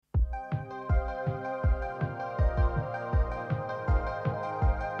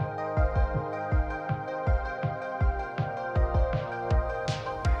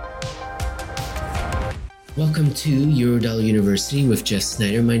Welcome to Eurodollar University with Jeff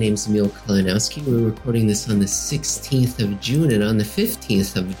Snyder. My name is Emil Kalinowski. We're recording this on the 16th of June, and on the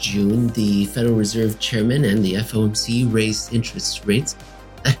 15th of June, the Federal Reserve Chairman and the FOMC raised interest rates.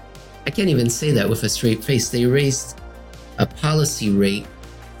 I can't even say that with a straight face. They raised a policy rate,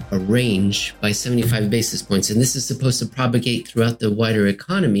 a range, by 75 basis points, and this is supposed to propagate throughout the wider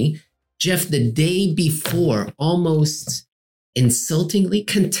economy. Jeff, the day before, almost insultingly,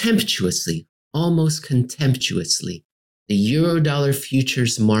 almost contemptuously, the Eurodollar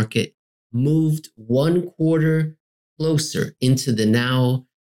futures market moved 1/4 closer into the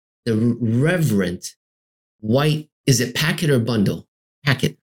reverent white, is it packet or bundle?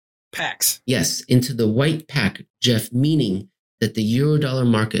 Packet. Packs. Yes, into the white pack, Jeff, meaning that the Eurodollar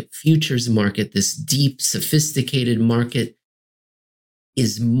market, futures market, this deep, sophisticated market,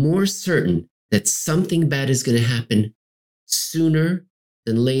 is more certain that something bad is going to happen sooner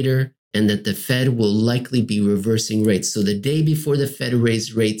than later, and that the Fed will likely be reversing rates. So the day before the Fed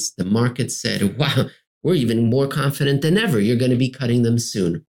raised rates, the market said, wow, we're even more confident than ever. You're going to be cutting them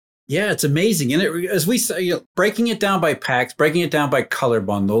soon. Yeah, it's amazing. And as we say, breaking it down by packs, breaking it down by color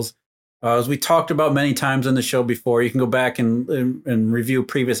bundles, as we talked about many times on the show before, you can go back and review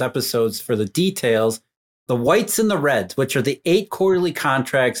previous episodes for the details. The whites and the reds, which are the 8 quarterly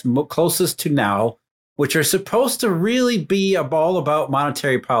contracts closest to now, which are supposed to really be all about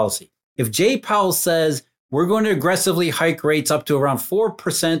monetary policy. If Jay Powell says we're going to aggressively hike rates up to around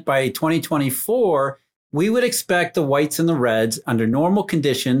 4% by 2024, we would expect the whites and the reds under normal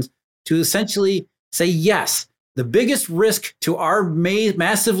conditions to essentially say, yes, the biggest risk to our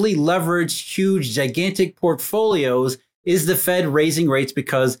massively leveraged, huge, gigantic portfolios is the Fed raising rates,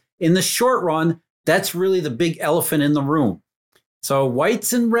 because in the short run, that's really the big elephant in the room. So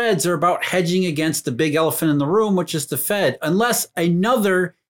whites and reds are about hedging against the big elephant in the room, which is the Fed, unless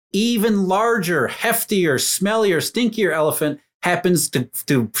another even larger, heftier, smellier, stinkier elephant happens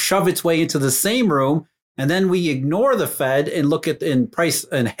to shove its way into the same room. And then we ignore the Fed and look at and price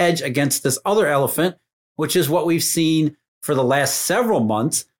and hedge against this other elephant, which is what we've seen for the last several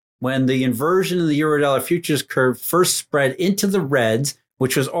months when the inversion in the Eurodollar futures curve first spread into the reds,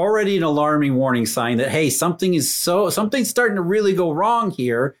 which was already an alarming warning sign that, hey, something's starting to really go wrong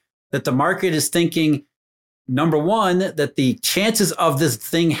here, that the market is thinking, number one, that the chances of this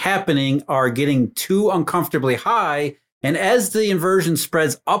thing happening are getting too uncomfortably high. And as the inversion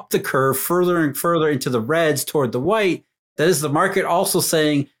spreads up the curve further and further into the reds toward the white, that is the market also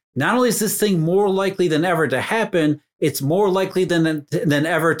saying, not only is this thing more likely than ever to happen, it's more likely than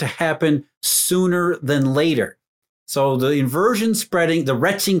ever to happen sooner than later. So the inversion spreading, the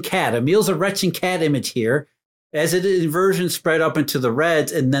retching cat, Emil's a retching cat image here. As the inversion spread up into the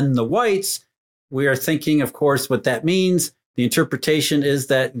reds and then the whites, we are thinking, of course, what that means. The interpretation is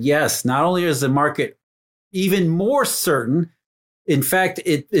that, yes, not only is the market even more certain, in fact,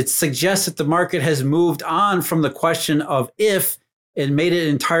 it suggests that the market has moved on from the question of if and made it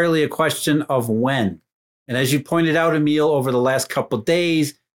entirely a question of when. And as you pointed out, Emil, over the last couple of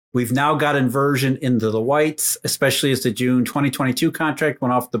days, we've now got inversion into the whites, especially as the June 2022 contract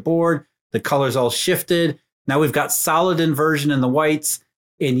went off the board. The colors all shifted. Now we've got solid inversion in the whites.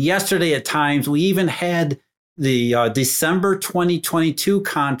 And yesterday at times, we even had the December 2022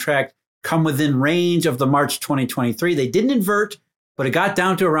 contract come within range of the March 2023. They didn't invert, but it got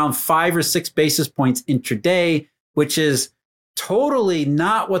down to around 5 or 6 basis points intraday, which is totally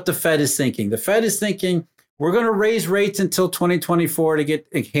not what the Fed is thinking. The Fed is thinking, we're going to raise rates until 2024 to get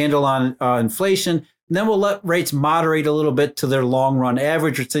a handle on inflation. And then we'll let rates moderate a little bit to their long run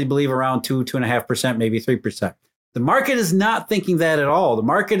average, which they believe around 2.5%, maybe 3%. The market is not thinking that at all. The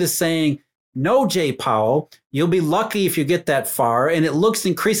market is saying, no, Jay Powell, you'll be lucky if you get that far. And it looks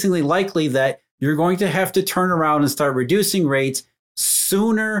increasingly likely that you're going to have to turn around and start reducing rates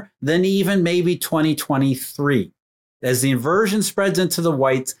sooner than even maybe 2023. As the inversion spreads into the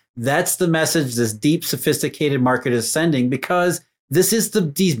whites, that's the message this deep, sophisticated market is sending, because this is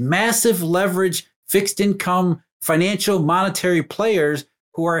these massive leverage, fixed income, financial, monetary players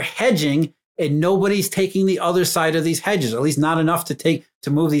who are hedging, and nobody's taking the other side of these hedges, at least not enough to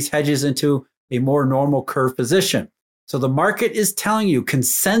move these hedges into a more normal curve position. So the market is telling you,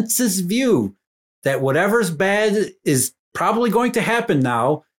 consensus view, that whatever's bad is probably going to happen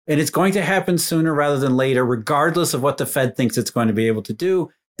now, and it's going to happen sooner rather than later, regardless of what the Fed thinks it's going to be able to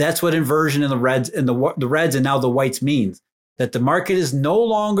do. That's what inversion in the reds and the reds and now the whites means, that the market is no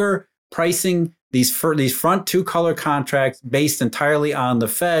longer pricing these front 2 color contracts based entirely on the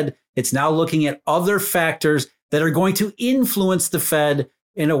Fed. It's now looking at other factors that are going to influence the Fed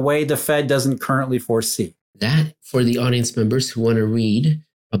in a way the Fed doesn't currently foresee. That, for the audience members who want to read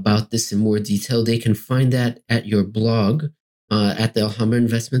about this in more detail, they can find that at your blog at the Alhambra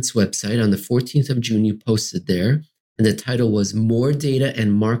Investments website. On the 14th of June, you posted there. And the title was More Data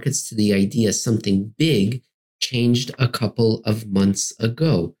and Markets to the Idea Something Big Changed a Couple of Months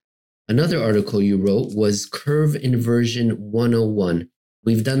Ago. Another article you wrote was Curve Inversion 101.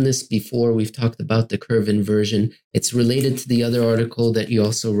 We've done this before. We've talked about the curve inversion. It's related to the other article that you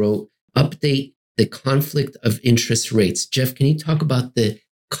also wrote, Update the Conflict of Interest Rates. Jeff, can you talk about the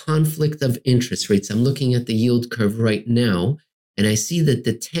conflict of interest rates? I'm looking at the yield curve right now, and I see that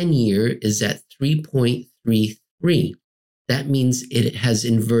the 10-year is at 3.33. That means it has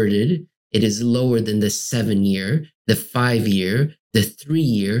inverted. It is lower than the 7-year, the 5-year, the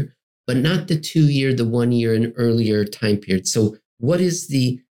 3-year, but not the 2-year, the 1-year, and earlier time period. So what is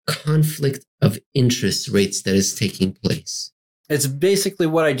the conflict of interest rates that is taking place? It's basically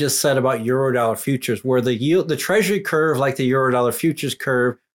what I just said about Eurodollar futures, where the treasury curve, like the Eurodollar futures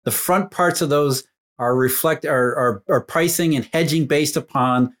curve, the front parts of those are pricing and hedging based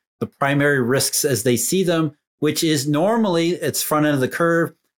upon the primary risks as they see them, which is normally it's front end of the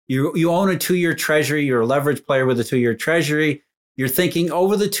curve. You own a 2-year treasury, you're a leverage player with a 2-year treasury. You're thinking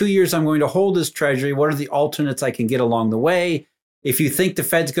over the 2 years, I'm going to hold this treasury. What are the alternates I can get along the way? If you think the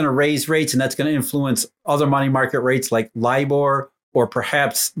Fed's going to raise rates and that's going to influence other money market rates like LIBOR or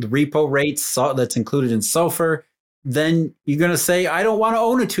perhaps the repo rates that's included in SOFR, then you're going to say, I don't want to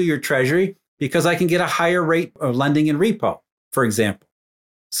own a 2-year treasury because I can get a higher rate of lending in repo, for example.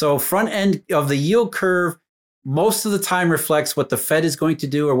 So front end of the yield curve most of the time reflects what the Fed is going to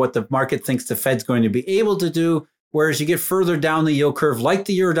do or what the market thinks the Fed's going to be able to do. Whereas you get further down the yield curve, like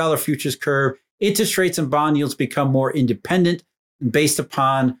the Eurodollar futures curve, interest rates and bond yields become more independent based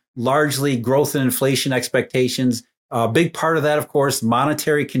upon largely growth and inflation expectations. A big part of that, of course,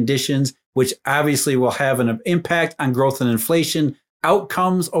 monetary conditions, which obviously will have an impact on growth and inflation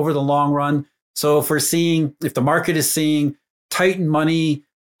outcomes over the long run. So if the market is seeing tightened money,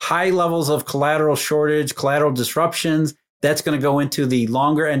 high levels of collateral shortage, collateral disruptions, that's going to go into the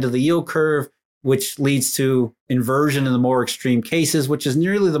longer end of the yield curve, which leads to inversion in the more extreme cases, which is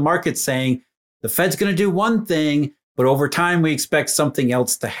nearly the market saying the Fed's going to do one thing, but over time we expect something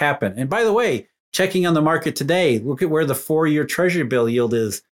else to happen. And by the way, checking on the market today, look at where the 4-year Treasury bill yield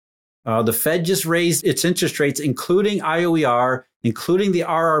is. The Fed just raised its interest rates, including IOER, including the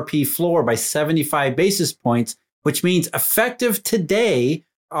RRP floor by 75 basis points, which means effective today,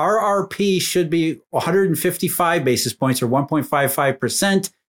 RRP should be 155 basis points or 1.55%.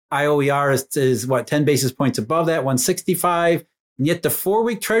 IOER is 10 basis points above that, 165. And yet the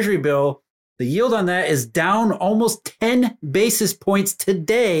 4-week Treasury bill, the yield on that is down almost 10 basis points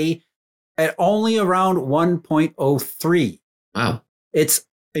today at only around 1.03. Wow. It's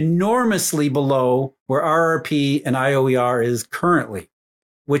enormously below where RRP and IOER is currently,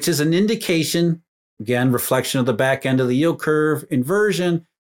 which is an indication, again, reflection of the back end of the yield curve, inversion,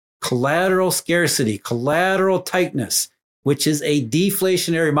 collateral scarcity, collateral tightness, which is a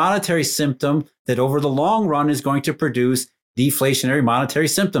deflationary monetary symptom that over the long run is going to produce deflationary monetary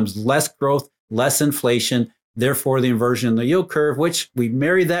symptoms, less growth, less inflation, therefore the inversion in the yield curve, which we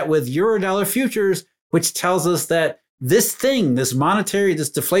marry that with Eurodollar futures, which tells us that this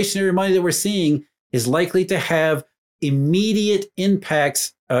deflationary money that we're seeing is likely to have immediate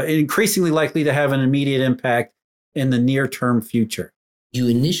impacts, increasingly likely to have an immediate impact in the near-term future. You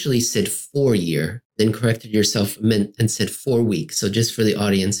initially said 4-year, then corrected yourself and said 4 weeks. So just for the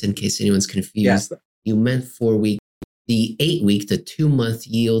audience, in case anyone's confused, You meant 4 weeks. The 8-week, the 2-month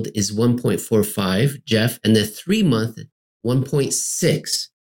yield is 1.45, Jeff, and the 3-month 1.6,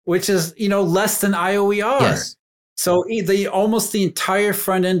 which is less than IOER. Yes. So almost the entire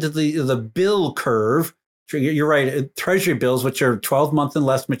front end of the bill curve. You're right. Treasury bills, which are 12-month and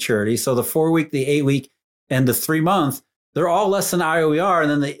less maturity. So the 4-week, the 8-week, and the 3-month, they're all less than IOER.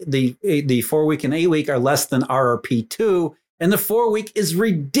 And then the 4-week and 8-week are less than RRP2. And the 4-week is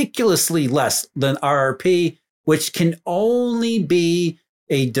ridiculously less than RRP, which can only be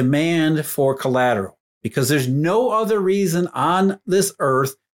a demand for collateral, because there's no other reason on this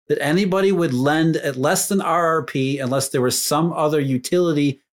earth that anybody would lend at less than RRP unless there was some other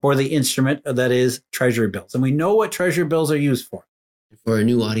utility for the instrument that is Treasury bills. And we know what Treasury bills are used for. For our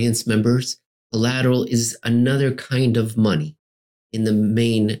new audience members, collateral is another kind of money in the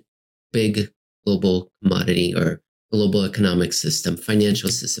main big global commodity or global economic system, financial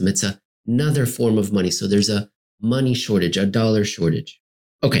system. It's another form of money. So there's a money shortage, a dollar shortage.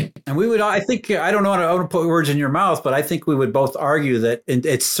 Okay. And we would, I don't know how to put words in your mouth, but I think we would both argue that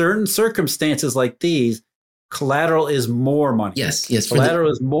in certain circumstances like these, collateral is more money. Yes.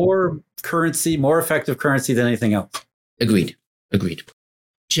 Collateral is more currency, more effective currency than anything else. Agreed.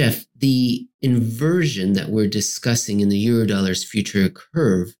 Jeff, the inversion that we're discussing in the Eurodollar's future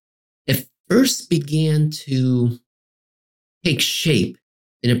curve, it first began to take shape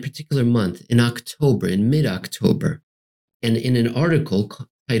in a particular month, in October, in mid-October. And in an article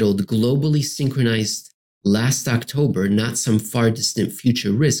titled Globally Synchronized Last October, Not Some Far Distant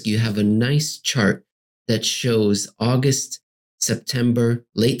Future Risk, you have a nice chart that shows August, September,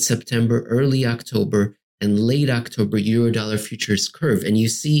 late September, early October, and late October Eurodollar futures curve. And you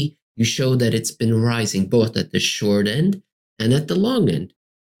show that it's been rising both at the short end and at the long end,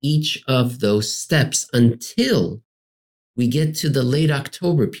 each of those steps until we get to the late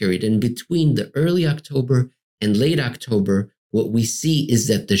October period. And between the early October and late October, what we see is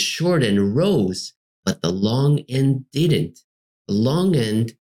that the short end rose, but the long end didn't. The long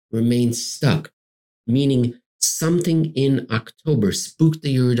end remained stuck, meaning something in October spooked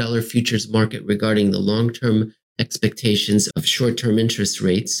the Eurodollar futures market regarding the long-term expectations of short-term interest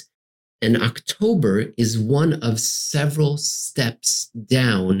rates. And October is one of several steps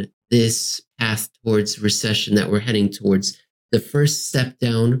down this path towards recession that we're heading towards. The first step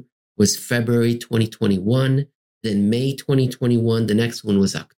down was February 2021, then May 2021. The next one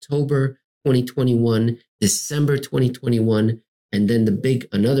was October 2021, December 2021, and then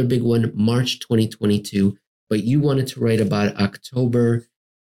another big one, March 2022. But you wanted to write about October.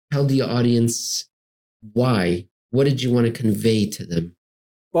 Tell the audience why. What did you want to convey to them?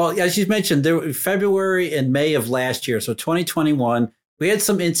 Well, as you mentioned, February and May of last year, so 2021, we had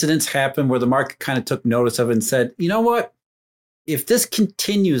some incidents happen where the market kind of took notice of it and said, you know what? If this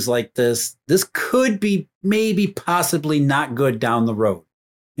continues like this could be maybe possibly not good down the road.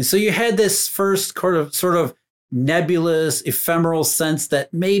 And so you had this first sort of nebulous, ephemeral sense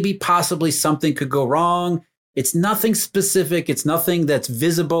that maybe possibly something could go wrong. It's nothing specific. It's nothing that's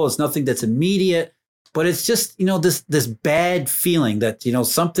visible. It's nothing that's immediate. But it's just, this bad feeling that,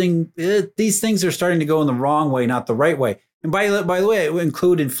 these things are starting to go in the wrong way, not the right way. And by the way, it would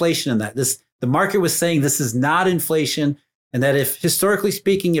include inflation in that. The market was saying this is not inflation, and that if historically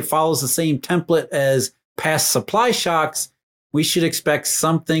speaking, it follows the same template as past supply shocks, we should expect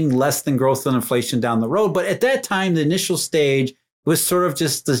something less than growth and inflation down the road. But at that time, the initial stage was sort of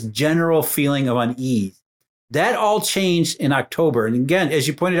just this general feeling of unease. That all changed in October. And again, as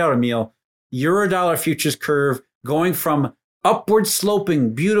you pointed out, Emil, Eurodollar futures curve going from upward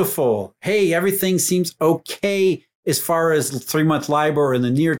sloping, beautiful. Hey, everything seems okay as far as 3-month LIBOR and the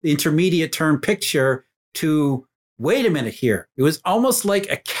near intermediate term picture to wait a minute here. It was almost like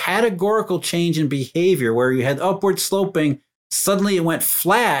a categorical change in behavior where you had upward sloping. Suddenly it went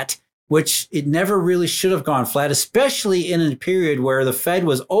flat, which it never really should have gone flat, especially in a period where the Fed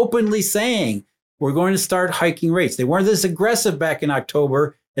was openly saying, we're going to start hiking rates. They weren't this aggressive back in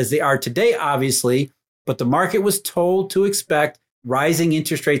October as they are today, obviously, but the market was told to expect rising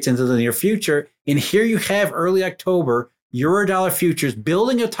interest rates into the near future. And here you have early October, Eurodollar futures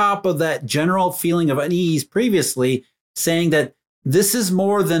building atop of that general feeling of unease previously, saying that this is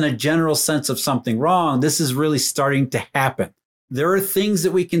more than a general sense of something wrong. This is really starting to happen. There are things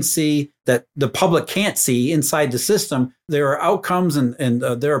that we can see that the public can't see inside the system. There are outcomes and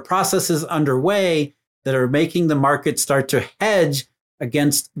there are processes underway that are making the market start to hedge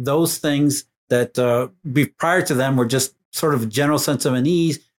against those things that prior to them were just sort of a general sense of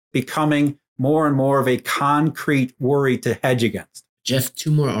unease, becoming more and more of a concrete worry to hedge against. Jeff,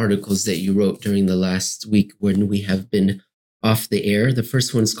 2 more articles that you wrote during the last week when we have been off the air. The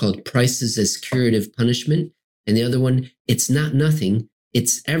first one is called Prices as Curative Punishment. And the other one, It's Not Nothing,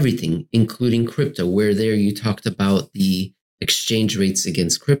 It's Everything, including crypto, where there you talked about the exchange rates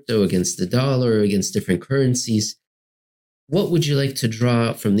against crypto, against the dollar, against different currencies. What would you like to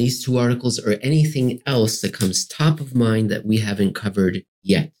draw from these 2 articles or anything else that comes top of mind that we haven't covered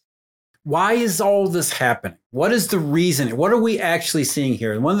yet? Why is all this happening? What is the reason? What are we actually seeing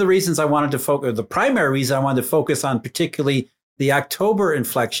here? And one of the reasons I wanted to focus, the primary reason I wanted to focus on particularly the October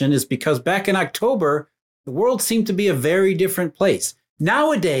inflection is because back in October, the world seemed to be a very different place.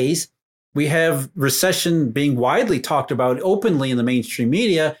 Nowadays, we have recession being widely talked about openly in the mainstream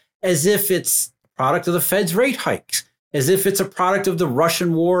media as if it's a product of the Fed's rate hikes, as if it's a product of the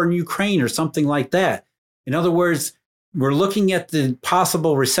Russian war in Ukraine or something like that. In other words, we're looking at the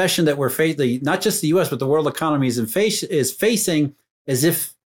possible recession that we're facing, not just the U.S., but the world economy is facing as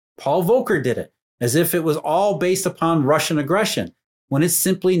if Paul Volcker did it, as if it was all based upon Russian aggression, when it's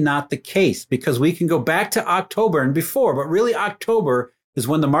simply not the case, because we can go back to October and before, but really October is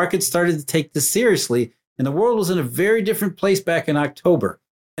when the market started to take this seriously, and the world was in a very different place back in October.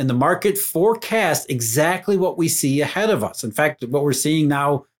 And the market forecast exactly what we see ahead of us. In fact, what we're seeing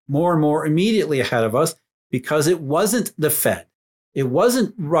now more and more immediately ahead of us, because it wasn't the Fed. It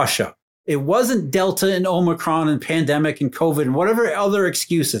wasn't Russia. It wasn't Delta and Omicron and pandemic and COVID and whatever other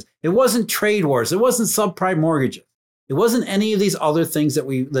excuses. It wasn't trade wars. It wasn't subprime mortgages. It wasn't any of these other things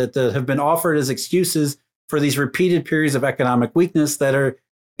that have been offered as excuses for these repeated periods of economic weakness that are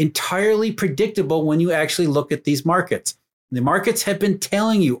entirely predictable when you actually look at these markets. The markets have been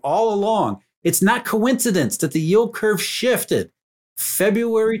telling you all along. It's not coincidence that the yield curve shifted.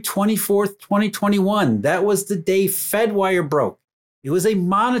 February 24th, 2021, that was the day FedWire broke. It was a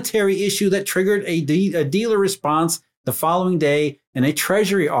monetary issue that triggered a dealer response the following day in a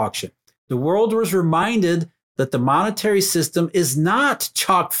treasury auction. The world was reminded that the monetary system is not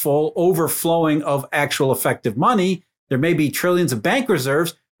chock full, overflowing of actual effective money. There may be trillions of bank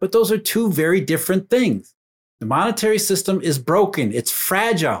reserves, but those are two very different things. The monetary system is broken. It's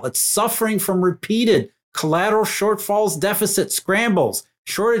fragile. It's suffering from repeated collateral shortfalls, deficits, scrambles,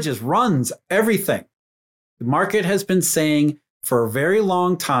 shortages, runs, everything. The market has been saying for a very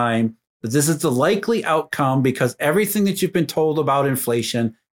long time that this is the likely outcome because everything that you've been told about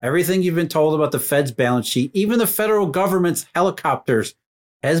inflation, everything you've been told about the Fed's balance sheet, even the federal government's helicopters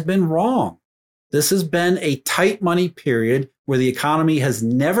has been wrong. This has been a tight money period where the economy has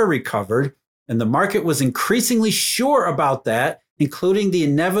never recovered, and the market was increasingly sure about that, including the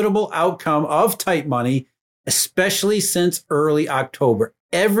inevitable outcome of tight money, especially since early October.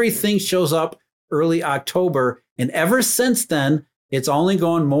 Everything shows up early October, and ever since then, it's only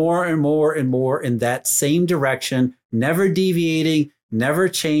gone more and more and more in that same direction, never deviating, never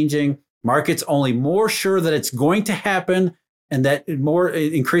changing. Markets only more sure that it's going to happen and that more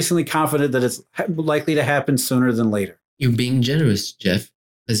increasingly confident that it's likely to happen sooner than later. You're being generous, Jeff,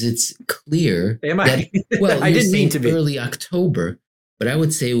 because it's clear. Am I? That, well, I didn't mean to be. Early October, but I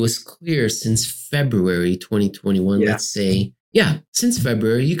would say it was clear since February 2021. Yeah. Let's say, since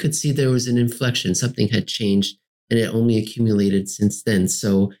February, you could see there was an inflection. Something had changed, and it only accumulated since then.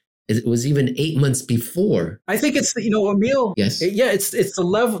 So it was even 8 months before. I think it's, Emil. Yes. It's the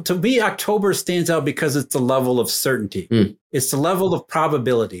level. To me, October stands out because it's the level of certainty. It's the level of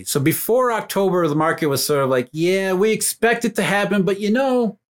probability. So before October, the market was sort of like, we expect it to happen, but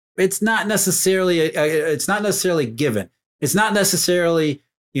it's not necessarily given. It's not necessarily,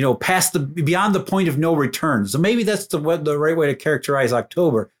 beyond the point of no return. So maybe that's the right way to characterize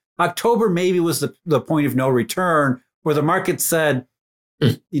October. October maybe was the point of no return where the market said,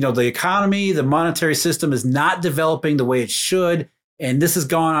 the economy, the monetary system is not developing the way it should. And this has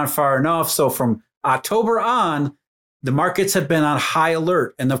gone on far enough. So from October on, the markets have been on high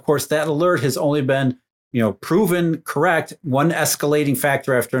alert. And of course, that alert has only been, proven correct, one escalating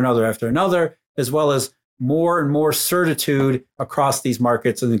factor after another, as well as more and more certitude across these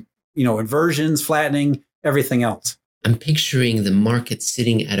markets and, inversions, flattening, everything else. I'm picturing the market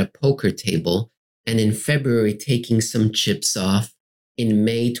sitting at a poker table and in February taking some chips off. In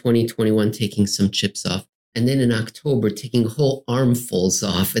May 2021, taking some chips off, and then in October, taking whole armfuls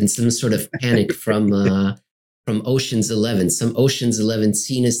off, and some sort of panic from Ocean's 11. Some Ocean's 11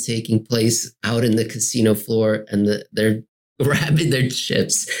 scene is taking place out in the casino floor, and they're grabbing their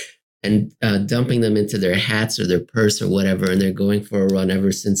chips and dumping them into their hats or their purse or whatever, and they're going for a run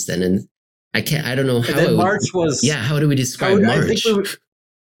ever since then. And I don't know how. March was. Yeah, how do we describe March?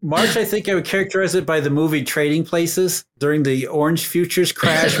 March, I think I would characterize it by the movie Trading Places during the orange futures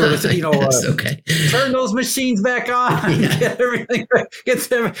crash, where it's, yes, okay. Turn those machines back on, get everything.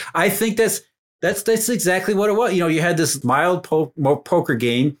 I think that's exactly what it was. You had this mild poker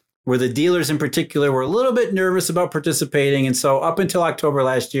game where the dealers in particular were a little bit nervous about participating, and so up until October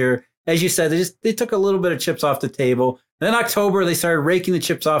last year, as you said, they took a little bit of chips off the table. Then October, they started raking the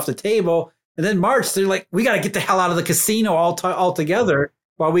chips off the table, and then March, they're like, we got to get the hell out of the casino altogether.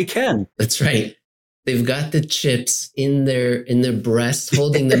 While we can. That's right. They've got the chips in their breast,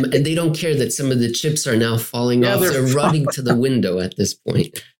 holding them, and they don't care that some of the chips are now falling off. They're running to the window at this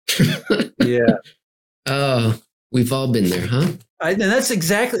point. Yeah. Oh, we've all been there, huh? And that's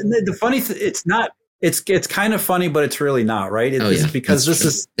exactly the funny thing. It's not. It's kind of funny, but it's really not, right? Because this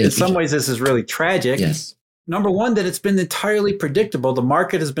is in some ways this is really tragic. Yes. Number one, that it's been entirely predictable. The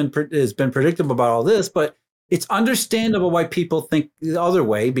market has been predictable about all this, but it's understandable why people think the other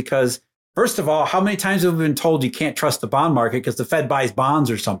way, because first of all, how many times have we been told you can't trust the bond market because the Fed buys bonds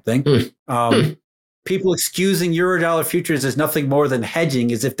or something? People excusing Eurodollar futures as nothing more than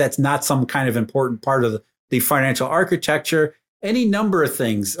hedging, as if that's not some kind of important part of the financial architecture. Any number of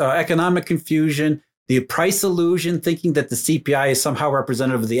things, economic confusion, the price illusion, thinking that the CPI is somehow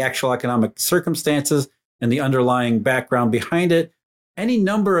representative of the actual economic circumstances and the underlying background behind it. Any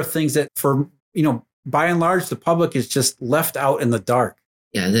number of things that by and large, the public is just left out in the dark.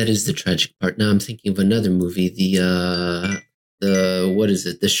 Yeah, that is the tragic part. Now I'm thinking of another movie, the what is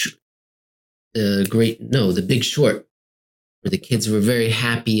it? The Big Short, where the kids were very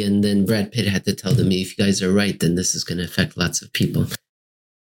happy, and then Brad Pitt had to tell them, if you guys are right, then this is going to affect lots of people.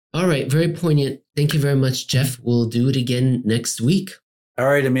 All right, very poignant. Thank you very much, Jeff. We'll do it again next week. All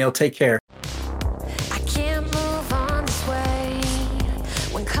right, Emil, take care.